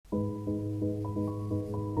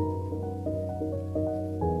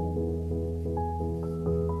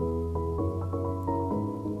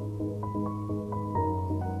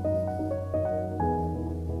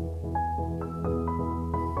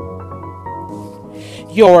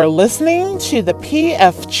You're listening to the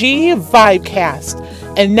PFG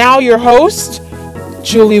Vibecast. And now your hosts,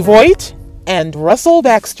 Julie Voigt and Russell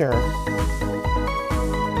Baxter.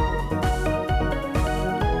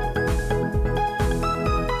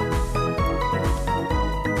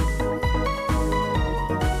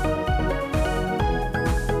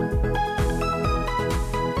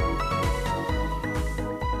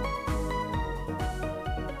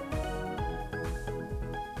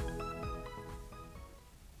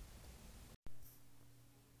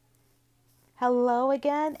 Hello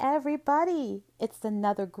again, everybody. It's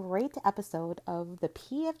another great episode of the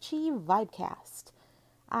PFG Vibecast.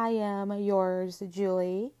 I am yours,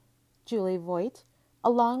 Julie Voigt,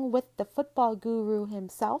 along with the football guru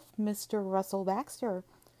himself, Mr. Russell Baxter.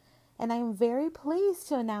 And I am very pleased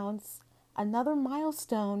to announce another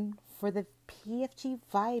milestone for the PFG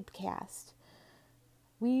Vibecast.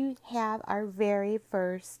 We have our very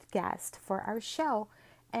first guest for our show,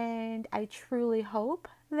 and I truly hope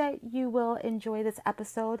that you will enjoy this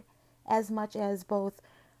episode as much as both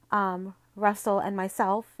Russell and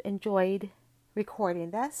myself enjoyed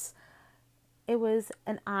recording this. It was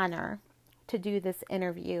an honor to do this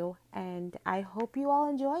interview, and I hope you all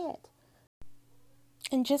enjoy it.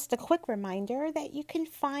 And just a quick reminder that you can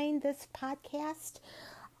find this podcast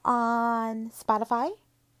on Spotify.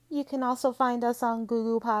 You can also find us on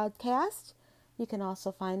Google Podcast. You can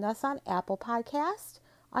also find us on Apple Podcast,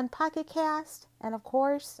 on Pocket Cast, and of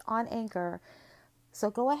course on Anchor. So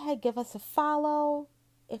go ahead, give us a follow.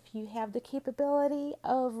 If you have the capability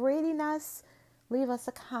of rating us, leave us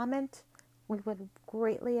a comment. We would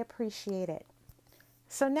greatly appreciate it.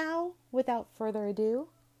 So now, without further ado,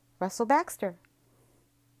 Russell Baxter.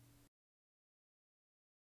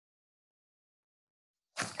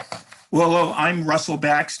 Well, hello, I'm Russell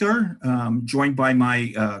Baxter, joined by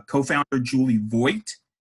my co-founder, Julie Voigt,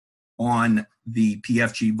 on the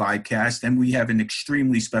PFG Vibecast, and we have an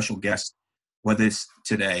extremely special guest with us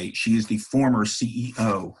today. She is the former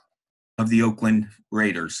CEO of the Oakland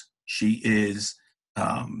Raiders. She is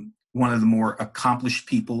one of the more accomplished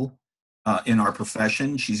people in our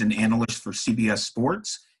profession. She's an analyst for CBS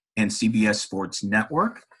Sports and CBS Sports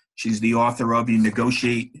Network. She's the author of You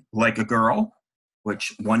Negotiate Like a Girl,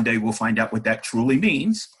 which one day we'll find out what that truly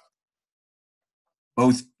means.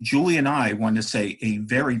 Both Julie and I want to say a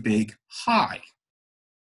very big hi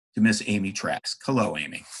to Miss Amy Trask. Hello,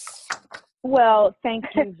 Amy. Well, thank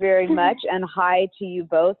you very much, and hi to you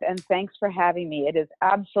both, and thanks for having me. It is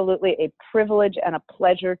absolutely a privilege and a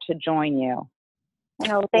pleasure to join you.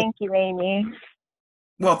 Oh, thank you, Amy.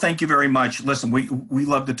 Well, thank you very much. Listen, we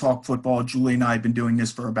love to talk football. Julie and I have been doing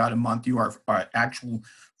this for about a month. You are our actual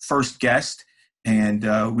first guest,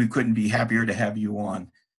 and we couldn't be happier to have you on.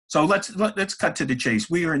 So let's cut to the chase.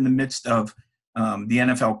 We are in the midst of the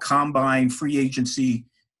NFL Combine. Free agency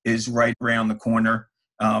is right around the corner.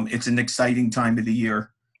 It's an exciting time of the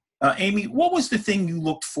year. Amy, what was the thing you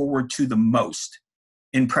looked forward to the most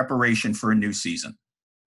in preparation for a new season?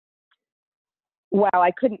 Wow,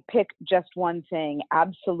 I couldn't pick just one thing.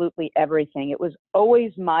 Absolutely everything. It was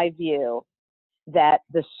always my view that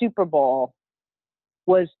the Super Bowl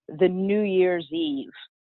was the New Year's Eve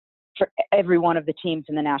for every one of the teams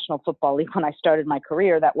in the National Football League. When I started my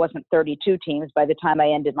career, that wasn't 32 teams. By the time I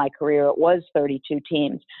ended my career, it was 32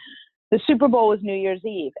 teams. The Super Bowl was New Year's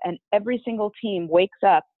Eve, and every single team wakes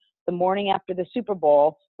up the morning after the Super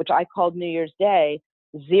Bowl, which I called New Year's Day,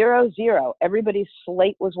 0-0. Everybody's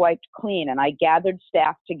slate was wiped clean, and I gathered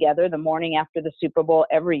staff together the morning after the Super Bowl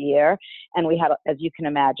every year, and we had, as you can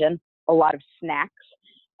imagine, a lot of snacks,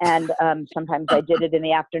 and sometimes I did it in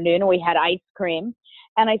the afternoon, and we had ice cream,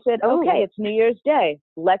 and I said, okay, it's New Year's Day.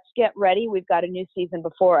 Let's get ready. We've got a new season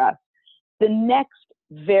before us. The next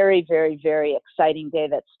very, very, very exciting day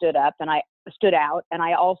that stood out, and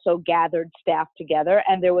I also gathered staff together,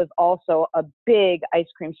 and there was also a big ice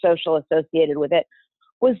cream social associated with it,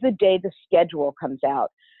 was the day the schedule comes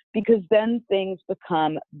out, because then things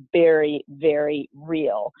become very, very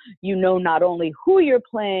real. You know not only who you're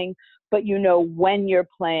playing, but you know when you're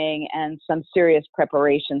playing, and some serious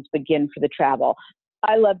preparations begin for the travel.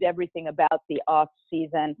 I loved everything about the off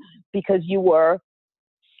season because you were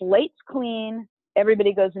slates clean.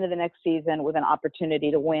 Everybody goes into the next season with an opportunity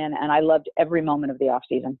to win, and I loved every moment of the off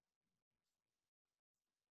season.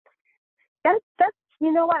 That's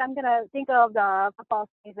you know what, I'm gonna think of the football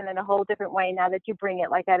season in a whole different way now that you bring it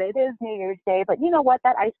like that. It is New Year's Day, but you know what?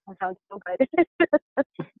 That ice cream sounds so good.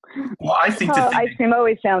 Well, I think ice cream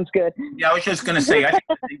always sounds good. Yeah, I was just going to say, I think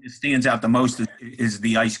the thing that stands out the most is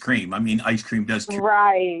the ice cream. I mean, ice cream does.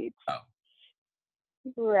 Right.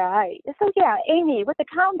 Right. So yeah, Amy, with the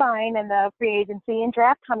combine and the free agency and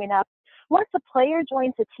draft coming up, once a player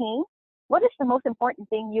joins a team, what is the most important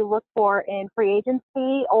thing you look for in free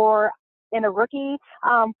agency or in a rookie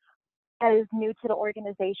that is new to the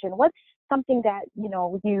organization? What's something that,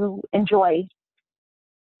 you enjoy?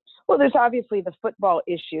 Well, there's obviously the football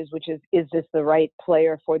issues, which is this the right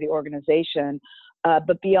player for the organization?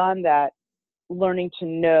 But beyond that, learning to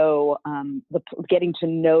know, getting to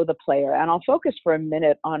know the player. And I'll focus for a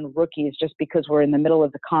minute on rookies just because we're in the middle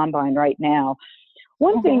of the combine right now.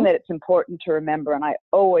 One thing that it's important to remember, and I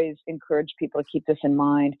always encourage people to keep this in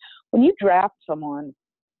mind, when you draft someone,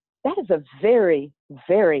 that is a very,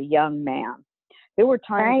 very young man. There were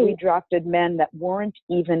times we drafted men that weren't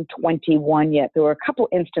even 21 yet. There were a couple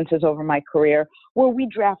instances over my career where we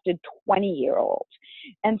drafted 20-year-olds.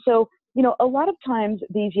 And so, a lot of times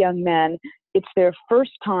these young men, it's their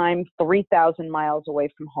first time 3,000 miles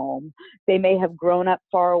away from home. They may have grown up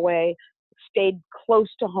far away, stayed close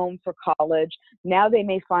to home for college. Now they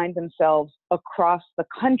may find themselves across the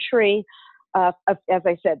country, as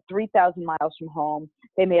I said, 3,000 miles from home.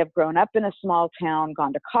 They may have grown up in a small town,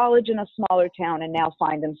 gone to college in a smaller town, and now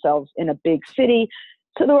find themselves in a big city.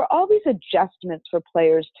 So there are all these adjustments for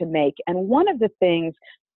players to make. And one of the things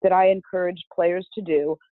that I encourage players to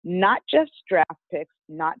do, not just draft picks,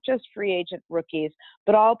 not just free agent rookies,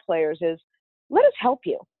 but all players, is let us help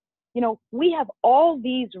you. We have all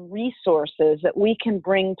these resources that we can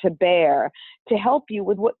bring to bear to help you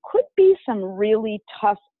with what could be some really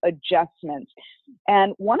tough adjustments.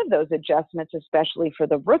 And one of those adjustments, especially for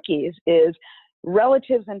the rookies, is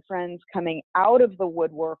relatives and friends coming out of the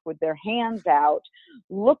woodwork with their hands out,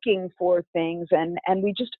 looking for things. And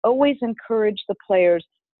we just always encourage the players,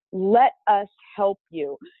 let us help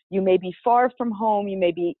you. You may be far from home. You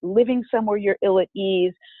may be living somewhere you're ill at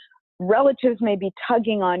ease. Relatives may be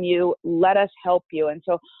tugging on you. Let us help you. And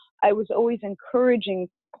so I was always encouraging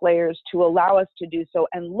players to allow us to do so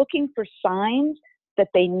and looking for signs that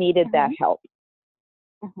they needed that help.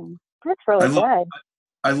 That's really good.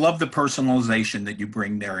 I love the personalization that you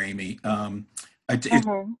bring there, Amy.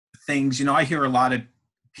 Things, I hear a lot of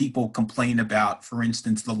people complain about, for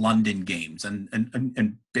instance, the London games,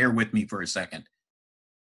 and bear with me for a second.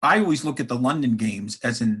 I always look at the London games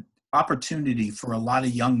as an opportunity for a lot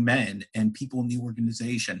of young men and people in the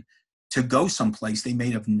organization to go someplace they may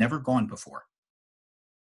have never gone before.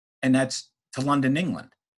 And that's to London,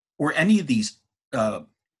 England, or any of these off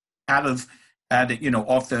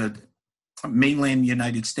the mainland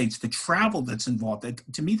United States. The travel that's involved,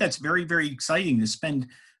 to me, that's very, very exciting to spend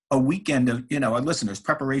a weekend of, listen, there's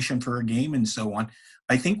preparation for a game and so on.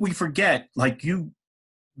 I think we forget, like you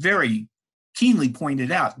very keenly pointed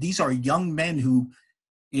out, these are young men who,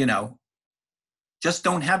 just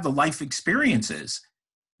don't have the life experiences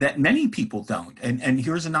that many people don't. And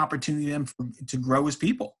here's an opportunity for them to grow as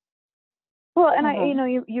people. Well,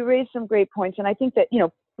 and you raised some great points. And I think that,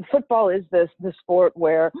 football is the sport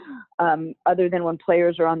where, other than when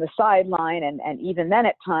players are on the sideline, and even then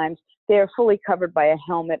at times, they are fully covered by a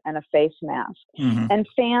helmet and a face mask. And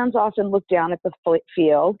fans often look down at the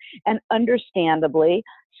field and understandably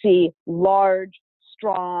see large,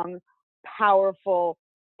 strong, powerful,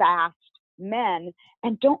 fast men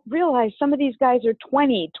and don't realize some of these guys are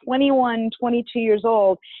 20, 21, 22 years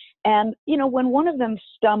old. And, when one of them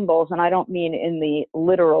stumbles, and I don't mean in the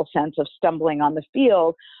literal sense of stumbling on the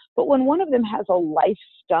field, but when one of them has a life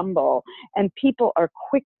stumble and people are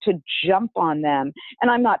quick to jump on them, and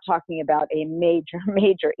I'm not talking about a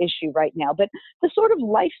major issue right now, but the sort of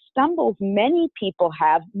life stumbles many people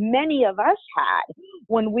have, many of us had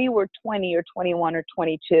when we were 20 or 21 or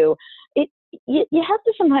 22, you have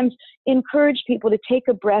to sometimes encourage people to take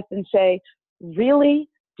a breath and say, really?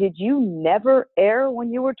 Did you never err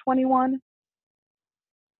when you were 21?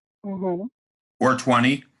 Or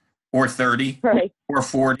 20, or 30, or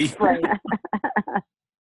 40. Right.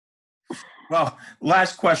 Well,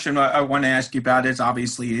 last question I want to ask you about is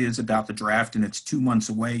about the draft, and it's 2 months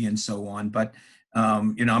away and so on. But,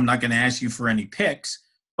 I'm not going to ask you for any picks.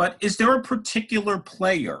 But is there a particular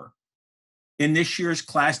player in this year's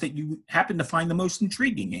class that you happen to find the most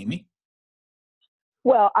intriguing, Amy?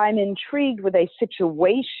 Well, I'm intrigued with a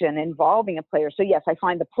situation involving a player. So yes, I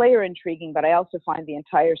find the player intriguing, but I also find the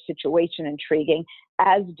entire situation intriguing,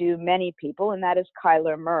 as do many people, and that is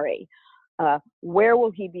Kyler Murray. Where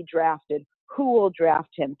will he be drafted? Who will draft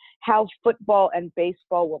him? How football and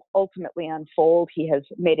baseball will ultimately unfold. He has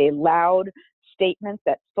made a loud statement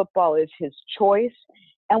that football is his choice.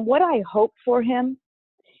 And what I hope for him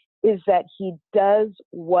is that he does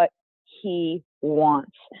what he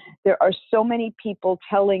wants. There are so many people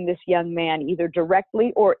telling this young man, either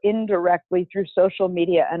directly or indirectly through social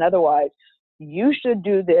media and otherwise, you should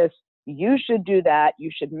do this, you should do that.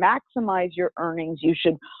 You should maximize your earnings. You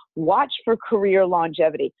should watch for career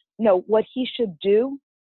longevity. No, what he should do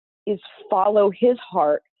is follow his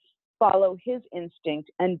heart, follow his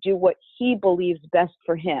instinct, and do what he believes best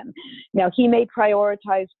for him. Now, he may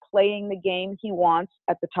prioritize playing the game he wants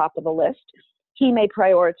at the top of the list. He may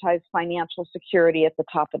prioritize financial security at the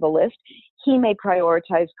top of the list. He may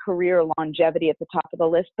prioritize career longevity at the top of the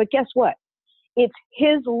list. But guess what? It's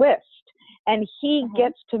his list, and he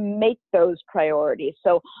gets to make those priorities.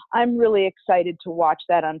 So I'm really excited to watch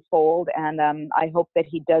that unfold, and I hope that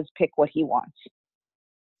he does pick what he wants.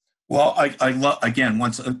 Well, I love,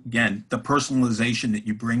 once again, the personalization that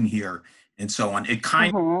you bring here and so on. It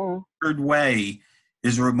kind of, in a weird way,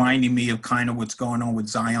 is reminding me of kind of what's going on with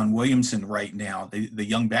Zion Williamson right now, the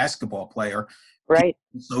young basketball player. Right.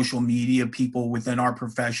 Social media, people within our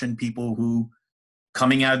profession, people who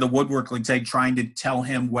coming out of the woodwork, like say, trying to tell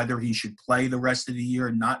him whether he should play the rest of the year,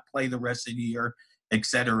 not play the rest of the year, et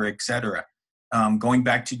cetera, et cetera. Going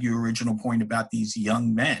back to your original point about these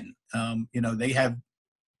young men,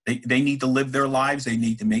 they need to live their lives. They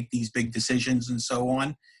need to make these big decisions and so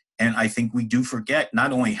on. And I think we do forget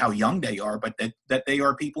not only how young they are, but that they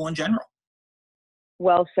are people in general.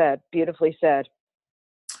 Well said. Beautifully said.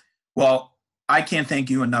 Well, I can't thank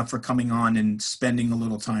you enough for coming on and spending a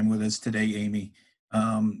little time with us today, Amy.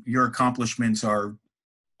 Your accomplishments are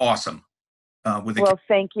awesome.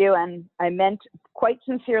 Thank you. And I meant quite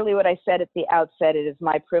sincerely what I said at the outset. It is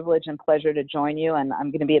my privilege and pleasure to join you, and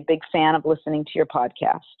I'm going to be a big fan of listening to your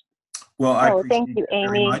podcast. Well, I appreciate thank you, Amy.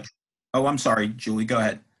 Very much. Oh, I'm sorry, Julie, go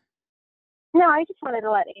ahead. No, I just wanted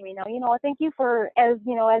to let Amy know, thank you for, as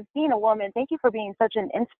being a woman, thank you for being such an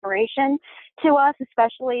inspiration to us,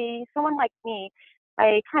 especially someone like me.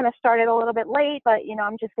 I kind of started a little bit late, but,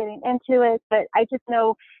 I'm just getting into it. But I just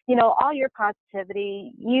know, all your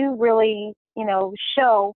positivity, you really,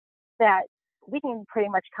 show that we can pretty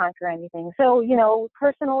much conquer anything. So,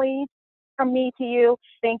 personally, from me to you,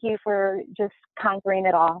 thank you for just conquering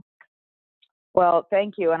it all. Well,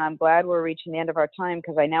 thank you. And I'm glad we're reaching the end of our time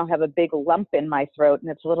because I now have a big lump in my throat and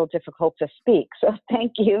it's a little difficult to speak. So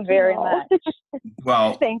thank you very much.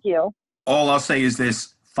 Well, thank you. All I'll say is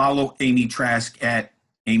this: follow Amy Trask at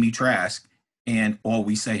Amy Trask and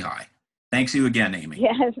always say hi. Thanks you again, Amy.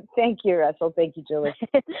 Yes. Thank you, Russell. Thank you, Julie.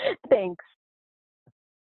 Thanks.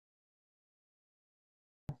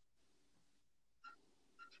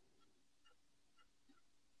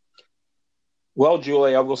 Well,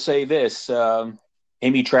 Julie, I will say this.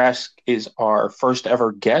 Amy Trask is our first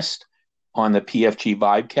ever guest on the PFG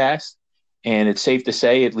Vibecast. And it's safe to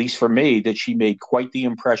say, at least for me, that she made quite the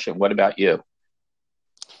impression. What about you?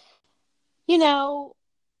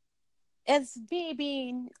 As me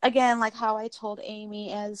being, again, like how I told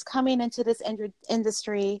Amy, as coming into this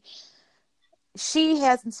industry, she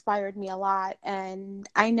has inspired me a lot. And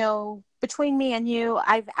I know between me and you,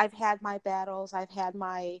 I've had my battles. I've had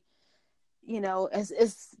my,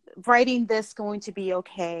 is writing this going to be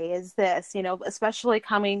okay? Is this, especially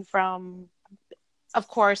coming from, of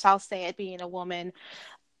course, I'll say it, being a woman.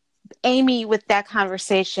 Amy, with that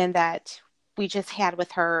conversation that we just had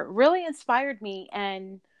with her, really inspired me.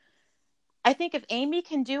 And I think if Amy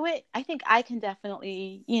can do it, I think I can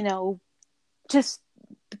definitely, just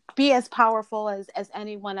be as powerful as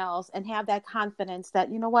anyone else and have that confidence that,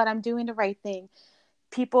 I'm doing the right thing.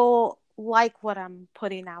 People like what I'm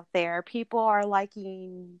putting out there. People are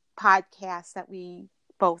liking podcasts that we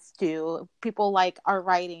both do. People like our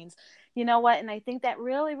writings. You know what? And I think that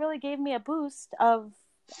really, really gave me a boost of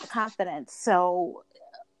confidence. So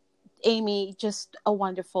Amy, just a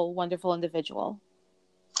wonderful, wonderful individual.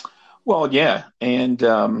 Well, yeah. And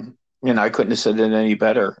I couldn't have said it any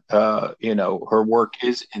better. Her work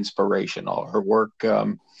is inspirational. Her work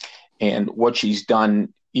and what she's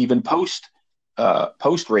done, even post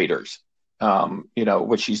Raiders,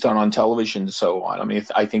 what she's done on television and so on. I mean,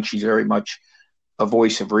 I think she's very much a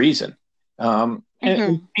voice of reason.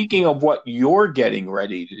 And speaking of what you're getting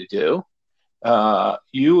ready to do,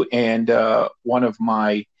 you and one of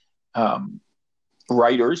my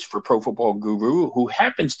writers for Pro Football Guru, who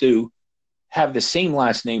happens to have the same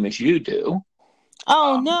last name as you do.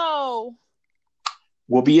 Oh, no.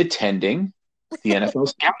 Will be attending the NFL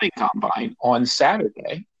Scouting Combine on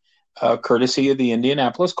Saturday, courtesy of the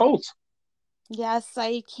Indianapolis Colts. Yes,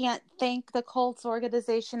 I can't thank the Colts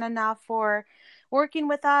organization enough for working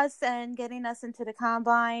with us and getting us into the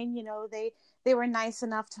combine. They were nice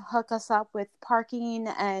enough to hook us up with parking,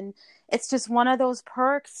 and it's just one of those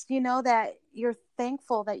perks, that you're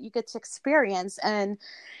thankful that you get to experience. And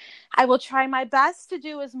I will try my best to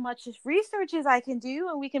do as much research as I can do,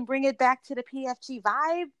 and we can bring it back to the PFG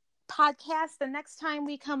Vibe podcast the next time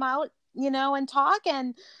we come out and talk,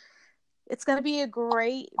 and it's going to be a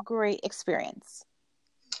great, great experience.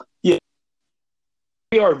 Yeah,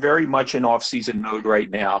 we are very much in off-season mode right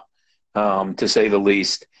now, to say the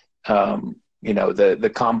least.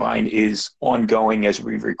 The combine is ongoing as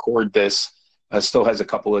we record this. Still has a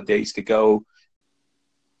couple of days to go.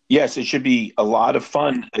 Yes, it should be a lot of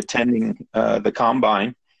fun attending the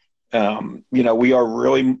combine. We are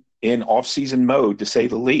really in off-season mode, to say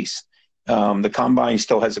the least. The combine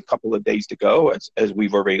still has a couple of days to go, as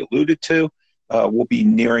we've already alluded to. We'll be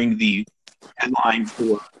nearing the deadline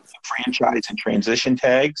for franchise and transition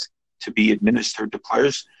tags to be administered to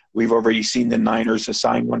players. We've already seen the Niners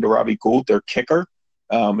assign one to Robbie Gould, their kicker.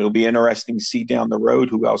 It'll be interesting to see down the road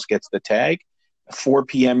who else gets the tag. 4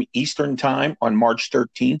 p.m. Eastern time on March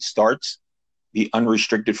 13th starts the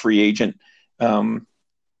unrestricted free agent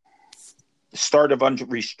start of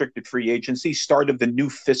unrestricted free agency, start of the new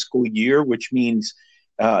fiscal year, which means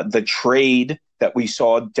the trade that we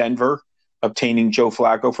saw Denver obtaining Joe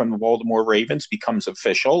Flacco from the Baltimore Ravens becomes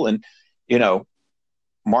official. And,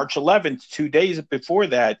 March 11th, 2 days before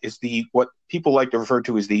that, is what people like to refer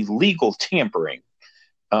to as the legal tampering,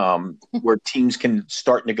 where teams can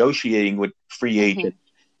start negotiating with free agents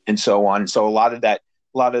and so on. So a lot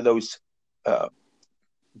of those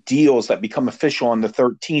deals that become official on the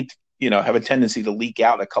 13th, have a tendency to leak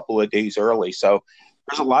out a couple of days early. So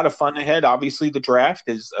there's a lot of fun ahead. Obviously, the draft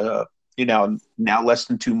is, now less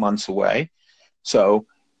than 2 months away. So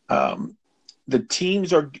the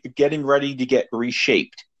teams are getting ready to get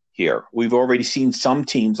reshaped here. We've already seen some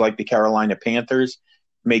teams like the Carolina Panthers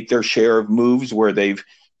make their share of moves where they've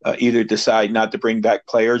either decide not to bring back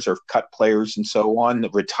players or cut players and so on, the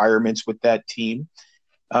retirements with that team.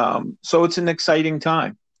 So it's an exciting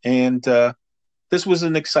time. And this was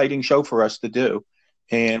an exciting show for us to do.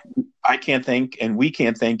 And I can't thank, and we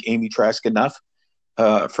can't thank Amy Trask enough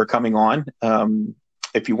for coming on.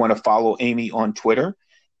 If you want to follow Amy on Twitter,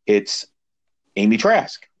 it's Amy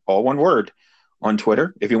Trask, all one word, on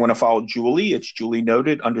Twitter. If you want to follow Julie, it's Julie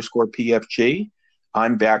Noted _PFG.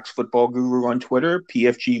 I'm Vax Football Guru on Twitter.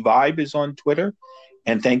 PFG Vibe is on Twitter.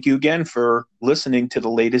 And thank you again for listening to the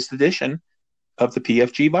latest edition of the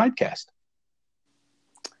PFG Vibecast.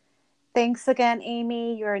 Thanks again,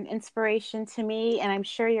 Amy. You're an inspiration to me, and I'm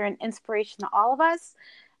sure you're an inspiration to all of us.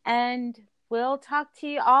 And we'll talk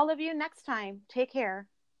to all of you next time. Take care.